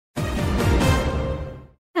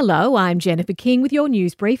Hello, I'm Jennifer King with your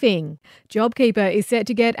news briefing. JobKeeper is set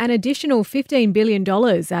to get an additional $15 billion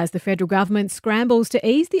as the federal government scrambles to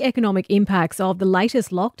ease the economic impacts of the latest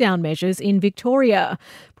lockdown measures in Victoria.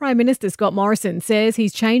 Prime Minister Scott Morrison says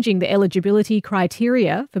he's changing the eligibility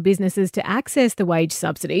criteria for businesses to access the wage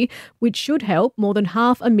subsidy, which should help more than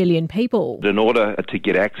 500,000 people. In order to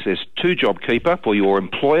get access to JobKeeper for your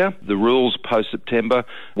employer, the rules post-September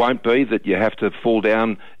won't be that you have to fall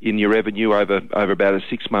down in your revenue over about a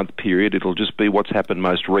 6-month period. It'll just be what's happened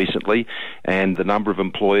most recently, and the number of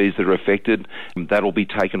employees that are affected, that'll be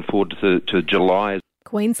taken forward to July.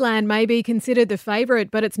 Queensland may be considered the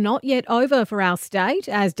favourite, but it's not yet over for our state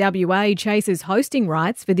as WA chases hosting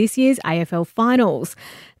rights for this year's AFL finals.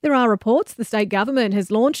 There are reports the state government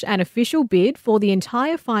has launched an official bid for the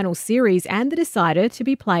entire final series and the decider to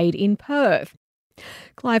be played in Perth.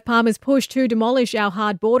 Clive Palmer's push to demolish our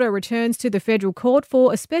hard border returns to the federal court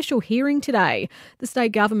for a special hearing today. The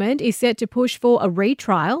state government is set to push for a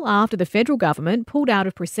retrial after the federal government pulled out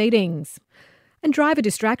of proceedings. And driver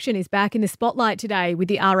distraction is back in the spotlight today with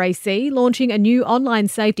the RAC launching a new online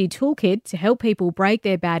safety toolkit to help people break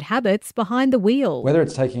their bad habits behind the wheel. Whether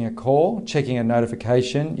it's taking a call, checking a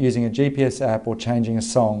notification, using a GPS app or changing a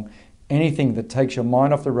song, anything that takes your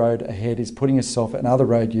mind off the road ahead is putting yourself and other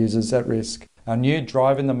road users at risk. Our new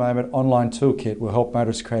Drive in the Moment online toolkit will help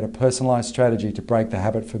motorists create a personalised strategy to break the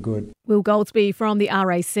habit for good. Will Goldsby from the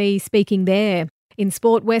RAC speaking there. In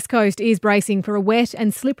sport, West Coast is bracing for a wet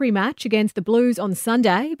and slippery match against the Blues on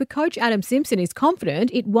Sunday, but coach Adam Simpson is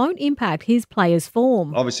confident it won't impact his players'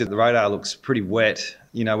 form. Obviously, the radar looks pretty wet.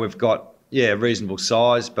 We've got, reasonable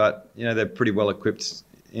size, but, they're pretty well equipped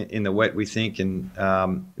in the wet, we think, and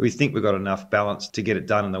we think we've got enough balance to get it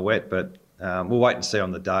done in the wet, but we'll wait and see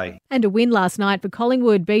on the day. And a win last night for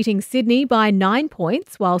Collingwood, beating Sydney by 9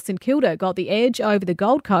 points, while St Kilda got the edge over the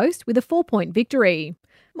Gold Coast with a 4-point victory.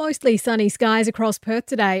 Mostly sunny skies across Perth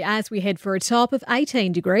today as we head for a top of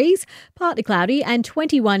 18 degrees, partly cloudy and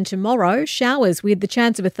 21 tomorrow, showers with the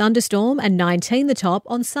chance of a thunderstorm and 19 the top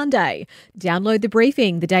on Sunday. Download The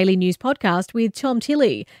Briefing, the daily news podcast with Tom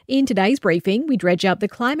Tilley. In today's briefing, we dredge up the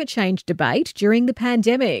climate change debate during the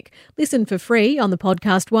pandemic. Listen for free on the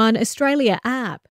Podcast One Australia app.